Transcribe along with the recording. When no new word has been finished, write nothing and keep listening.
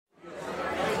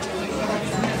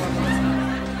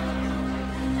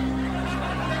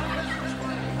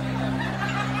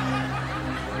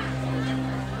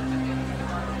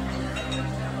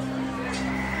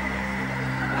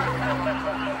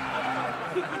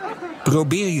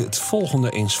Probeer je het volgende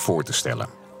eens voor te stellen.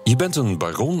 Je bent een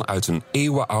baron uit een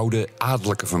eeuwenoude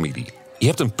adellijke familie. Je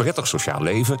hebt een prettig sociaal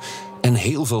leven en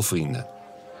heel veel vrienden.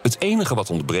 Het enige wat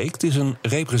ontbreekt is een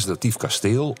representatief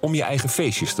kasteel om je eigen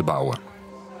feestjes te bouwen.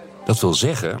 Dat wil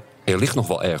zeggen, er ligt nog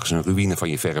wel ergens een ruïne van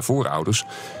je verre voorouders,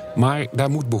 maar daar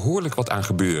moet behoorlijk wat aan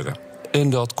gebeuren. En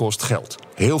dat kost geld.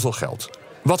 Heel veel geld.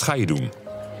 Wat ga je doen?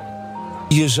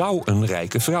 Je zou een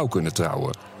rijke vrouw kunnen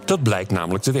trouwen. Dat blijkt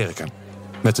namelijk te werken.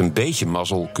 Met een beetje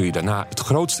mazzel kun je daarna het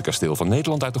grootste kasteel van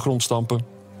Nederland uit de grond stampen,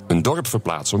 een dorp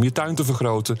verplaatsen om je tuin te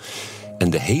vergroten en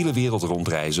de hele wereld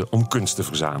rondreizen om kunst te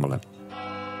verzamelen.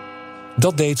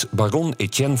 Dat deed baron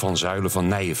Etienne van Zuylen van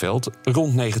Nijeveld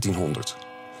rond 1900.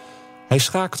 Hij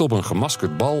schaakte op een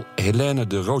gemaskerd bal Helene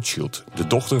de Rothschild, de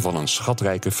dochter van een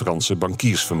schatrijke Franse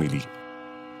bankiersfamilie.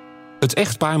 Het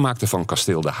echtpaar maakte van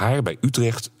kasteel De Haar bij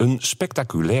Utrecht een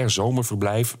spectaculair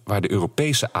zomerverblijf waar de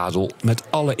Europese adel met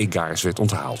alle egards werd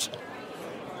onthaald.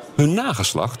 Hun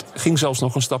nageslacht ging zelfs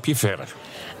nog een stapje verder.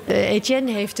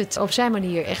 Etienne heeft het op zijn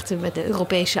manier echt met de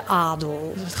Europese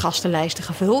adel, het gastenlijsten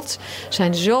gevuld.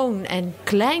 Zijn zoon en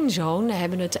kleinzoon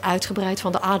hebben het uitgebreid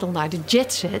van de adel naar de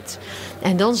jetset.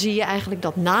 En dan zie je eigenlijk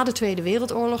dat na de Tweede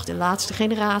Wereldoorlog, de laatste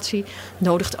generatie,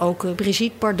 nodigt ook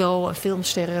Brigitte Bardot en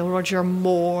filmsterren Roger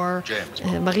Moore,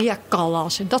 Maria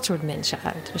Callas en dat soort mensen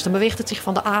uit. Dus dan beweegt het zich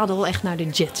van de adel echt naar de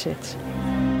jetset.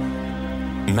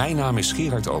 Mijn naam is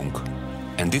Gerard Oonk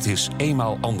en dit is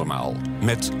Eenmaal Andermaal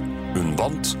met Een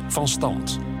Wand van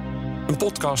Stand. Een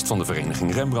podcast van de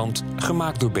Vereniging Rembrandt,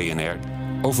 gemaakt door BNR,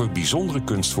 over bijzondere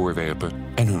kunstvoorwerpen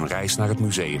en hun reis naar het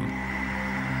museum.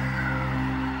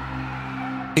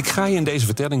 Ik ga je in deze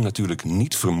vertelling natuurlijk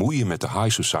niet vermoeien met de high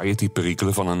society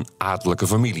perikelen van een adellijke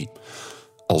familie.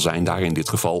 Al zijn daar in dit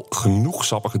geval genoeg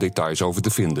sappige details over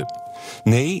te vinden.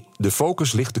 Nee, de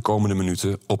focus ligt de komende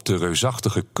minuten op de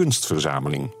reusachtige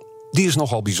kunstverzameling. Die is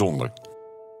nogal bijzonder.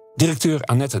 Directeur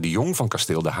Annette de Jong van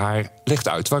Kasteel De Haar legt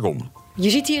uit waarom. Je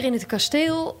ziet hier in het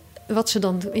kasteel wat ze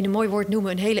dan in een mooi woord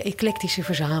noemen een hele eclectische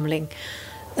verzameling.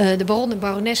 De baron en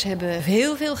barones hebben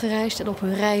heel veel gereisd en op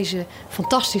hun reizen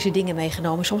fantastische dingen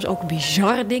meegenomen. Soms ook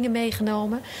bizarre dingen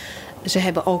meegenomen. Ze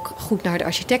hebben ook goed naar de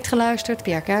architect geluisterd.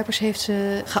 Pierre Cuypers heeft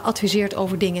ze geadviseerd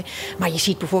over dingen. Maar je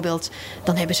ziet bijvoorbeeld,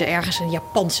 dan hebben ze ergens een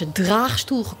Japanse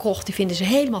draagstoel gekocht. Die vinden ze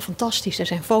helemaal fantastisch. Er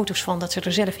zijn foto's van dat ze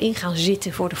er zelf in gaan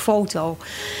zitten voor de foto.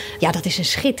 Ja, dat is een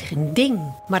schitterend ding.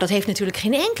 Maar dat heeft natuurlijk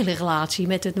geen enkele relatie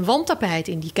met een wandtapijt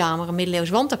in die kamer. Een middeleeuws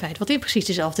wandtapijt, wat in precies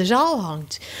dezelfde zaal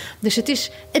hangt. Dus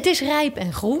het is rijp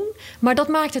en groen. Maar dat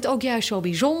maakt het ook juist zo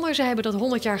bijzonder. Ze hebben dat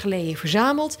 100 jaar geleden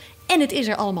verzameld. En het is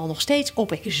er allemaal nog steeds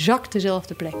op exact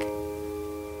dezelfde plek.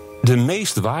 De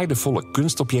meest waardevolle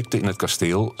kunstobjecten in het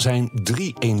kasteel zijn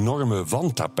 3 enorme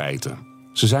wandtapijten.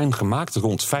 Ze zijn gemaakt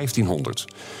rond 1500.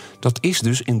 Dat is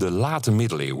dus in de late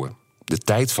middeleeuwen. De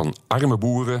tijd van arme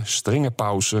boeren, strenge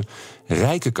pausen,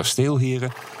 rijke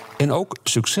kasteelheren en ook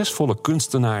succesvolle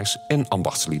kunstenaars en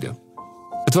ambachtslieden.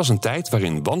 Het was een tijd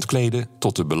waarin wandkleden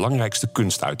tot de belangrijkste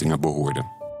kunstuitingen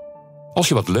behoorden. Als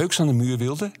je wat leuks aan de muur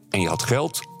wilde en je had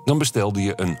geld, dan bestelde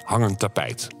je een hangend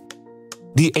tapijt.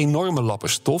 Die enorme lappen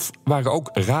stof waren ook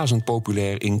razend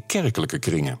populair in kerkelijke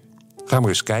kringen. Ga maar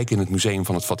eens kijken in het Museum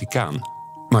van het Vaticaan.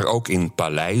 Maar ook in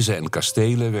paleizen en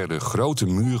kastelen werden grote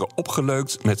muren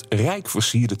opgeleukt met rijk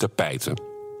versierde tapijten.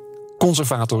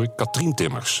 Conservator Katrien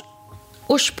Timmers.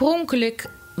 Oorspronkelijk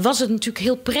was het natuurlijk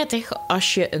heel prettig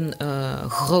als je een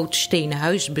groot stenen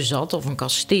huis bezat of een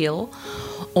kasteel,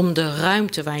 om de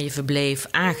ruimte waar je verbleef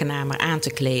aangenamer aan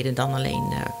te kleden dan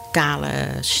alleen kale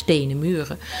stenen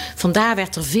muren. Vandaar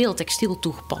werd er veel textiel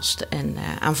toegepast en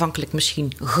aanvankelijk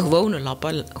misschien gewone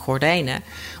lappen, gordijnen,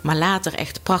 maar later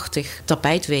echt prachtig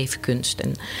tapijtweefkunst.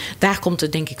 En daar komt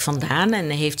het denk ik vandaan en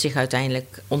heeft zich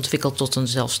uiteindelijk ontwikkeld tot een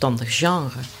zelfstandig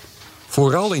genre.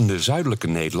 Vooral in de zuidelijke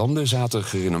Nederlanden zaten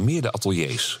gerenommeerde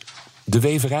ateliers. De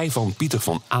weverij van Pieter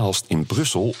van Aalst in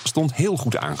Brussel stond heel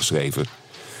goed aangeschreven.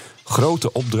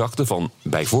 Grote opdrachten van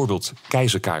bijvoorbeeld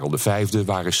keizer Karel V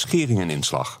waren schering en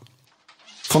inslag.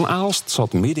 Van Aalst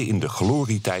zat midden in de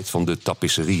glorietijd van de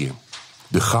tapisserieën.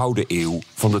 De gouden eeuw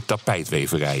van de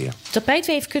tapijtweverijen.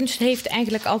 Tapijtweefkunst heeft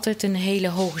eigenlijk altijd een hele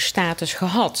hoge status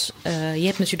gehad. Je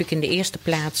hebt natuurlijk in de eerste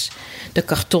plaats de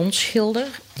kartonschilder,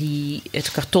 die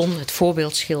het karton, het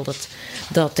voorbeeld schildert,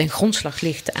 dat ten grondslag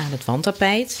ligt aan het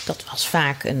wandtapijt. Dat was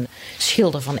vaak een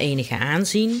schilder van enige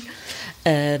aanzien.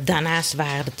 Daarnaast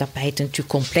waren de tapijten natuurlijk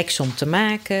complex om te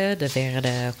maken. Er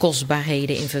werden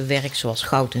kostbaarheden in verwerkt, zoals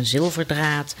goud en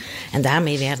zilverdraad. En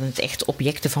daarmee werden het echt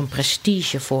objecten van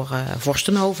prestige voor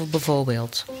vorstenhoven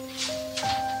bijvoorbeeld.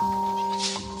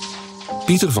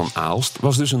 Pieter van Aalst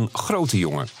was dus een grote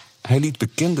jongen. Hij liet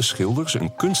bekende schilders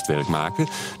een kunstwerk maken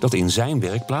dat in zijn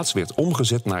werkplaats werd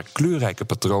omgezet naar kleurrijke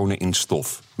patronen in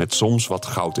stof, met soms wat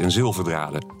goud- en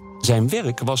zilverdraden. Zijn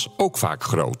werk was ook vaak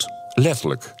groot.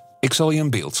 Letterlijk. Ik zal je een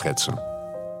beeld schetsen.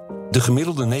 De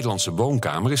gemiddelde Nederlandse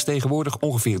woonkamer is tegenwoordig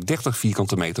ongeveer 30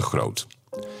 vierkante meter groot.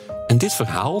 En dit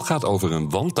verhaal gaat over een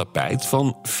wandtapijt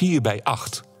van 4 bij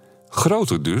 8.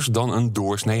 Groter dus dan een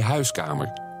doorsnee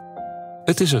huiskamer.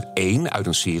 Het is er 1 uit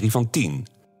een serie van 10.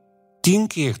 10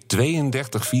 keer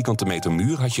 32 vierkante meter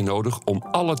muur had je nodig om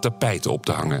alle tapijten op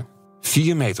te hangen.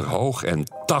 4 meter hoog en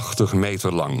 80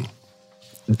 meter lang.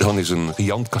 Dan is een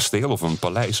riant kasteel of een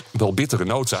paleis wel bittere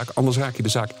noodzaak, anders raak je de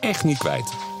zaak echt niet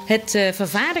kwijt. Het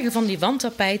vervaardigen van die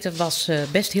wandtapijten was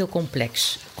best heel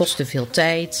complex. Kostte veel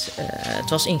tijd, het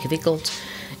was ingewikkeld.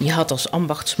 Je had als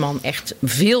ambachtsman echt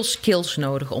veel skills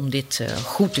nodig om dit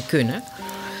goed te kunnen.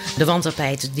 De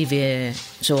wandtapijten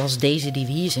zoals deze die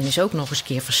we hier zien, is ook nog eens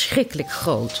keer verschrikkelijk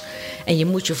groot. En je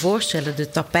moet je voorstellen, de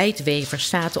tapijtwevers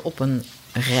zaten op een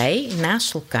rij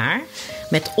naast elkaar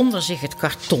met onder zich het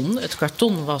karton. Het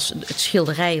karton was het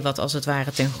schilderij wat als het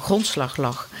ware ten grondslag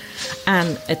lag aan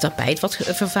het tapijt wat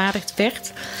vervaardigd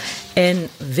werd. En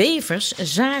wevers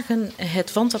zagen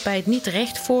het wandtapijt niet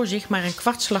recht voor zich, maar een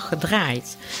kwartslag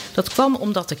gedraaid. Dat kwam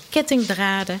omdat de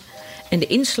kettingdraden en de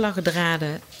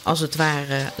inslagdraden als het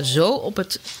ware zo op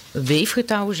het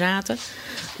weefgetouw zaten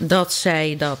dat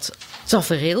zij dat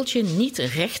tafereeltje niet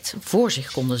recht voor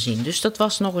zich konden zien. Dus dat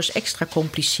was nog eens extra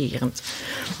complicerend.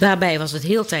 Daarbij was het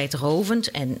heel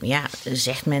tijdrovend. En ja,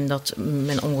 zegt men dat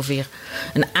men ongeveer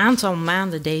een aantal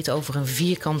maanden deed over een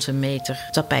vierkante meter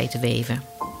tapijt te weven.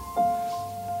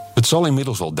 Het zal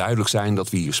inmiddels wel duidelijk zijn dat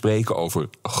we hier spreken over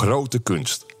grote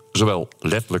kunst. Zowel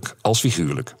letterlijk als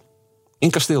figuurlijk.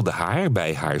 In Kasteel de Haar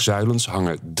bij Haarzuilens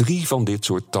hangen 3 van dit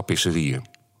soort tapisserieën.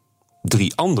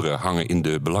 3 andere hangen in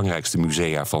de belangrijkste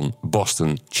musea van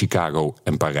Boston, Chicago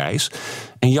en Parijs.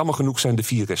 En jammer genoeg zijn de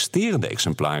 4 resterende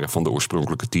exemplaren van de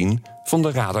oorspronkelijke 10 van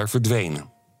de radar verdwenen.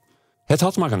 Het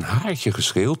had maar een haartje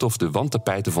gescheeld of de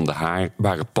wandtapijten van de Haar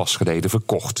waren pas geleden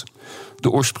verkocht.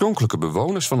 De oorspronkelijke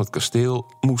bewoners van het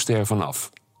kasteel moesten er vanaf,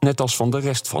 net als van de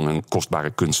rest van hun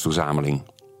kostbare kunstverzameling.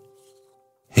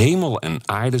 Hemel en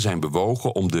aarde zijn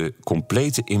bewogen om de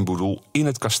complete inboedel in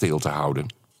het kasteel te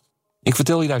houden. Ik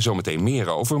vertel je daar zo meteen meer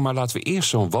over, maar laten we eerst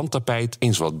zo'n wandtapijt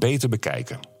eens wat beter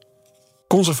bekijken.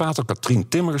 Conservator Katrien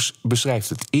Timmers beschrijft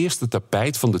het eerste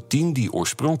tapijt van de 10 die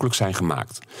oorspronkelijk zijn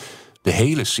gemaakt. De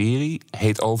hele serie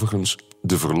heet overigens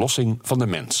De Verlossing van de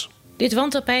Mens. Dit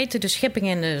wandtapijt, de schepping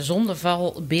en de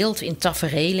zondeval, beeldt in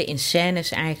taferelen, in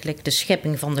scènes eigenlijk de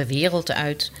schepping van de wereld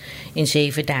uit in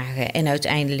 7 dagen. En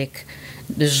uiteindelijk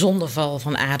de zondeval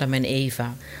van Adam en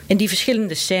Eva. En die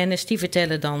verschillende scènes die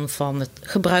vertellen dan van het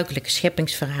gebruikelijke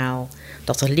scheppingsverhaal.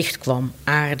 Dat er licht kwam,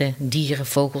 aarde, dieren,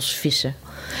 vogels, vissen.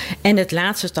 En het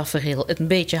laatste tafereel, het een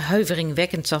beetje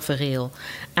huiveringwekkend tafereel.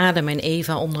 Adam en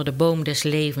Eva onder de boom des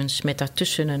levens met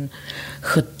daartussen een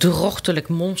gedrochtelijk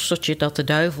monstertje dat de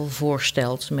duivel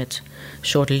voorstelt. Met een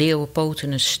soort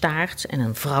leeuwenpoten, een staart en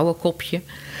een vrouwenkopje.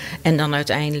 En dan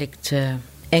uiteindelijk de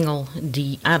engel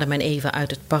die Adam en Eva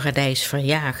uit het paradijs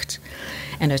verjaagt.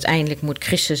 En uiteindelijk moet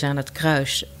Christus aan het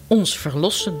kruis ons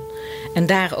verlossen. En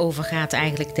daarover gaat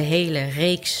eigenlijk de hele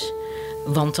reeks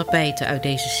wandtapijten uit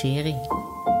deze serie.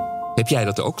 Heb jij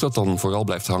dat ook, dat dan vooral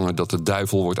blijft hangen dat de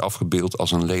duivel wordt afgebeeld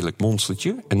als een lelijk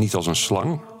monstertje en niet als een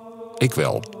slang? Ik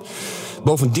wel.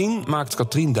 Bovendien maakt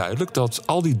Katrien duidelijk dat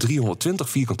al die 320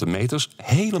 vierkante meters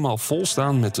helemaal vol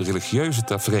staan met religieuze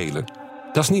taferelen.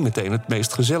 Dat is niet meteen het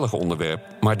meest gezellige onderwerp,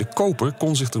 maar de koper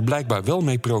kon zich er blijkbaar wel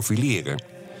mee profileren.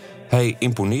 Hij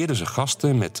imponeerde zijn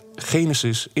gasten met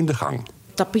Genesis in de gang.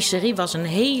 Tapisserie was een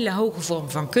hele hoge vorm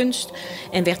van kunst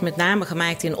en werd met name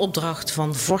gemaakt in opdracht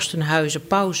van vorstenhuizen,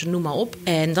 pausen, noem maar op.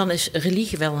 En dan is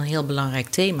religie wel een heel belangrijk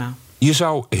thema. Je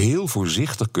zou heel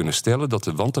voorzichtig kunnen stellen dat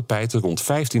de wandtapijten rond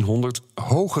 1500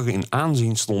 hoger in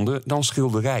aanzien stonden dan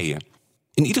schilderijen.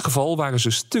 In ieder geval waren ze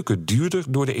stukken duurder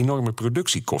door de enorme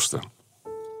productiekosten.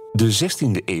 De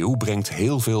 16e eeuw brengt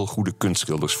heel veel goede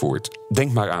kunstschilders voort.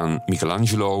 Denk maar aan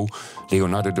Michelangelo,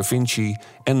 Leonardo da Vinci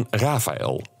en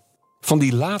Raphaël. Van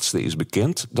die laatste is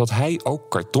bekend dat hij ook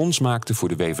kartons maakte voor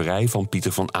de weverij van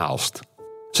Pieter van Aalst.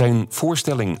 Zijn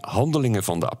voorstelling Handelingen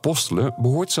van de Apostelen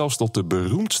behoort zelfs tot de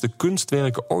beroemdste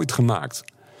kunstwerken ooit gemaakt.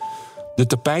 De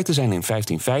tapijten zijn in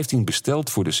 1515 besteld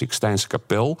voor de Sixtijnse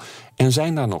kapel en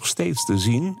zijn daar nog steeds te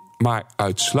zien, maar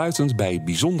uitsluitend bij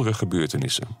bijzondere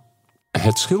gebeurtenissen.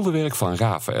 Het schilderwerk van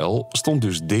Raphaël stond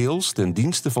dus deels ten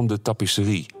dienste van de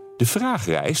tapisserie. De vraag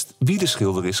rijst wie de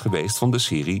schilder is geweest van de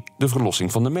serie De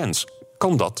Verlossing van de Mens.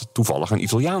 kan dat toevallig een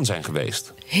Italiaan zijn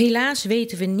geweest. Helaas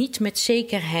weten we niet met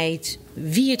zekerheid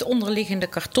wie het onderliggende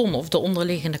karton of de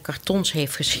onderliggende kartons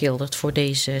heeft geschilderd voor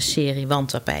deze serie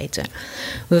wandtapijten.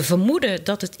 We vermoeden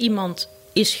dat het iemand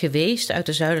is geweest uit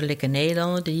de zuidelijke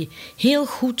Nederlanden die heel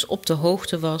goed op de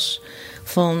hoogte was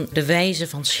van de wijze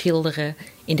van schilderen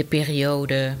in de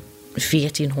periode 1400-1500.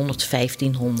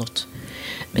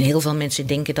 Heel veel mensen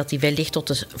denken dat hij wellicht tot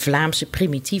de Vlaamse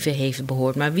primitieven heeft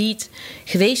behoord. Maar wie het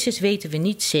geweest is, weten we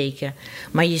niet zeker.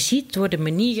 Maar je ziet door de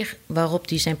manier waarop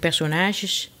hij zijn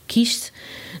personages kiest,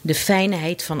 de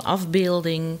fijnheid van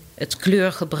afbeelding, het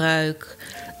kleurgebruik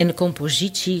en de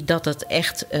compositie, dat het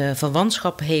echt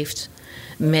verwantschap heeft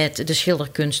met de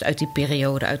schilderkunst uit die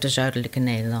periode uit de zuidelijke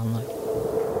Nederlanden.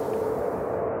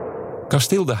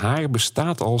 Kasteel De Haar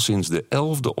bestaat al sinds de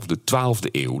 11e of de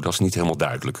 12e eeuw, dat is niet helemaal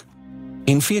duidelijk.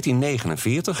 In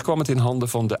 1449 kwam het in handen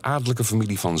van de adellijke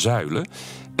familie van Zuylen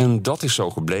en dat is zo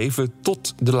gebleven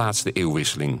tot de laatste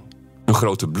eeuwwisseling. Een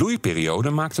grote bloeiperiode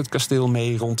maakte het kasteel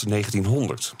mee rond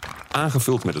 1900.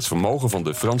 Aangevuld met het vermogen van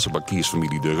de Franse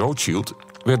bankiersfamilie de Rothschild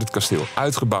werd het kasteel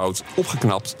uitgebouwd,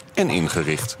 opgeknapt en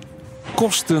ingericht.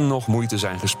 Kosten nog moeite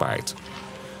zijn gespaard.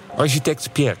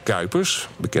 Architect Pierre Cuypers,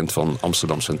 bekend van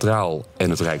Amsterdam Centraal en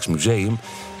het Rijksmuseum,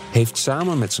 heeft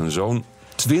samen met zijn zoon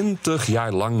 20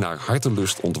 jaar lang naar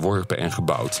hartelust ontworpen en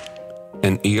gebouwd.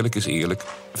 En eerlijk is eerlijk,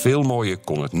 veel mooier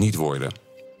kon het niet worden.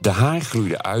 De Haar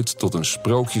groeide uit tot een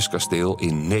sprookjeskasteel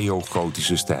in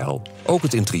neo-gotische stijl. Ook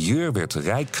het interieur werd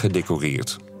rijk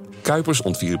gedecoreerd. Cuypers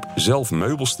ontwierp zelf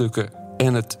meubelstukken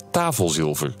en het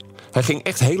tafelzilver. Hij ging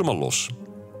echt helemaal los.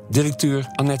 Directeur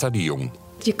Annetta de Jong.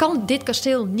 Je kan dit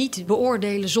kasteel niet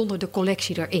beoordelen zonder de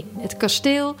collectie erin. Het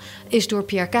kasteel is door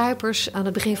Pierre Cuypers aan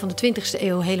het begin van de 20e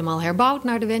eeuw helemaal herbouwd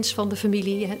naar de wens van de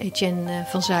familie Etienne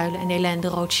van Zuylen en Hélène de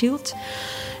Rothschild.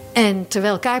 En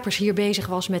terwijl Cuypers hier bezig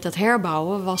was met het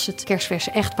herbouwen, was het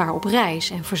kersverse echtpaar op reis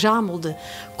en verzamelde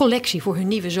collectie voor hun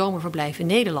nieuwe zomerverblijf in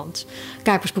Nederland.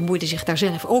 Cuypers bemoeide zich daar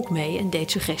zelf ook mee en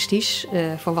deed suggesties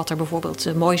voor wat er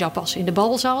bijvoorbeeld mooi zou passen in de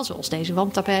balzaal, zoals deze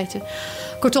wandtapijten.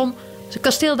 Kortom, het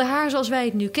kasteel De Haar zoals wij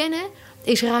het nu kennen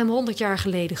is ruim 100 jaar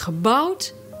geleden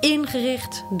gebouwd,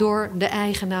 ingericht door de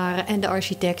eigenaren en de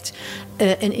architect.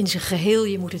 En in zijn geheel,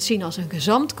 je moet het zien als een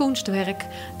gezamtkunstwerk.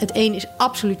 Het een is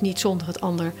absoluut niet zonder het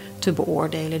ander te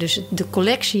beoordelen. Dus de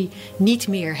collectie niet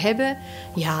meer hebben,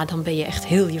 ja, dan ben je echt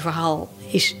heel je verhaal,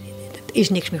 is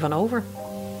niks meer van over.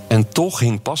 En toch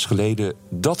hing pas geleden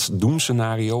dat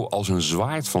doemscenario als een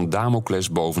zwaard van Damocles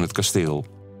boven het kasteel.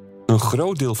 Een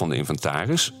groot deel van de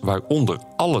inventaris, waaronder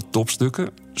alle topstukken,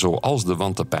 zoals de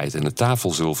wandtapijt en het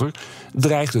tafelzilver,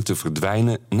 dreigde te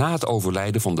verdwijnen na het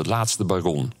overlijden van de laatste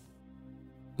baron.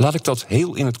 Laat ik dat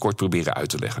heel in het kort proberen uit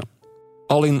te leggen.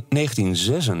 Al in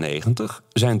 1996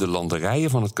 zijn de landerijen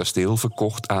van het kasteel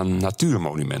verkocht aan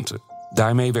natuurmonumenten.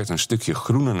 Daarmee werd een stukje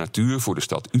groene natuur voor de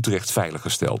stad Utrecht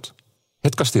veiliggesteld.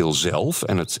 Het kasteel zelf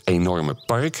en het enorme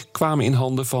park kwamen in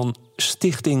handen van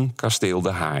Stichting Kasteel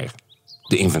De Haar.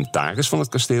 De inventaris van het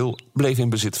kasteel bleef in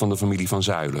bezit van de familie van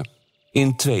Zuylen.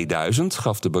 In 2000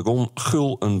 gaf de baron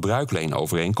Gul een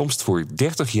bruikleenovereenkomst voor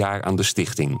 30 jaar aan de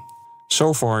stichting.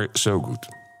 So far, so good.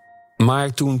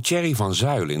 Maar toen Thierry van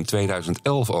Zuylen in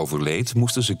 2011 overleed,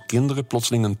 moesten zijn kinderen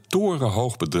plotseling een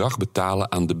torenhoog bedrag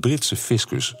betalen aan de Britse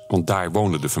fiscus, want daar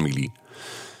woonde de familie.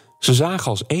 Ze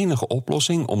zagen als enige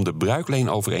oplossing om de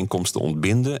bruikleenovereenkomst te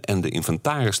ontbinden en de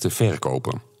inventaris te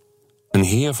verkopen. Een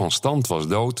heer van stand was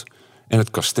dood en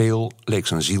het kasteel leek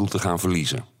zijn ziel te gaan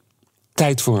verliezen.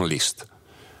 Tijd voor een list.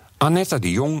 Annetta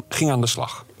de Jong ging aan de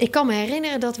slag. Ik kan me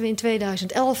herinneren dat we in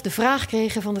 2011 de vraag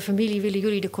kregen van de familie: willen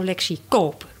jullie de collectie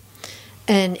kopen?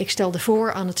 En ik stelde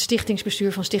voor aan het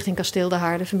stichtingsbestuur van Stichting Kasteel De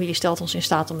Haar. De familie stelt ons in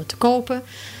staat om het te kopen.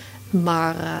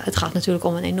 Maar het gaat natuurlijk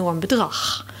om een enorm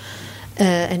bedrag.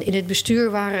 En in het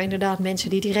bestuur waren er inderdaad mensen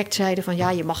die direct zeiden van ja,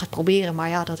 je mag het proberen, maar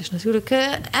ja, dat is natuurlijk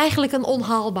eigenlijk een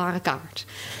onhaalbare kaart.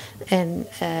 En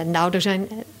er zijn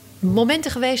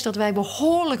momenten geweest dat wij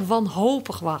behoorlijk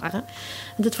wanhopig waren.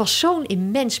 En dat was zo'n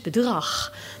immens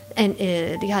bedrag. En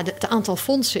het aantal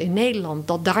fondsen in Nederland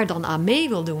dat daar dan aan mee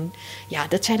wil doen, ja,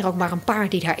 dat zijn er ook maar een paar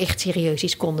die daar echt serieus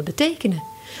iets konden betekenen.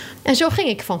 En zo ging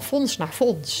ik van fonds naar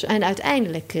fonds. En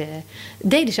uiteindelijk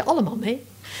deden ze allemaal mee.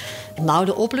 Nou,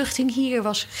 de opluchting hier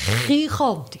was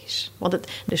gigantisch. Want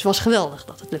het was geweldig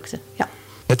dat het lukte. Ja.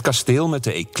 Het kasteel met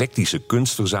de eclectische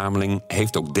kunstverzameling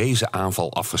heeft ook deze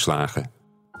aanval afgeslagen.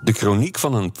 De kroniek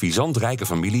van een puissant rijke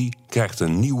familie krijgt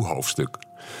een nieuw hoofdstuk.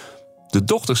 De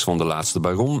dochters van de laatste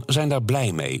baron zijn daar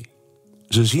blij mee.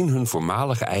 Ze zien hun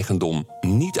voormalige eigendom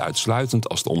niet uitsluitend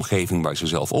als de omgeving waar ze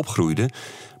zelf opgroeiden,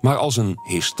 maar als een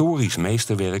historisch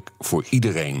meesterwerk voor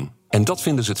iedereen. En dat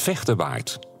vinden ze het vechten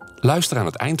waard. Luister aan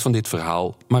het eind van dit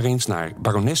verhaal maar eens naar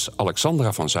barones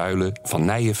Alexandra van Zuylen van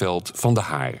Nijenveld van de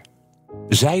Haar.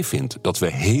 Zij vindt dat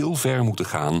we heel ver moeten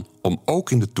gaan om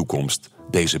ook in de toekomst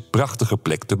deze prachtige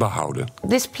plek te behouden.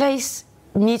 This place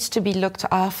needs to be looked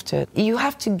after. You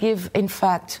have to give, in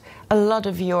fact, a lot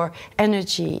of your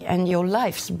energy and your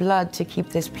life's blood to keep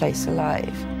this place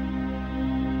alive.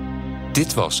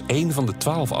 Dit was een van de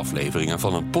 12 afleveringen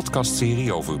van een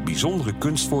podcastserie over bijzondere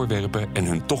kunstvoorwerpen en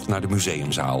hun tocht naar de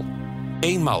museumzaal.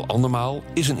 Eenmaal andermaal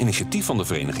is een initiatief van de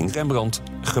Vereniging Rembrandt,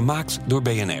 gemaakt door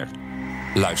BNR.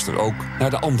 Luister ook naar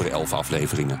de andere 11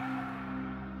 afleveringen.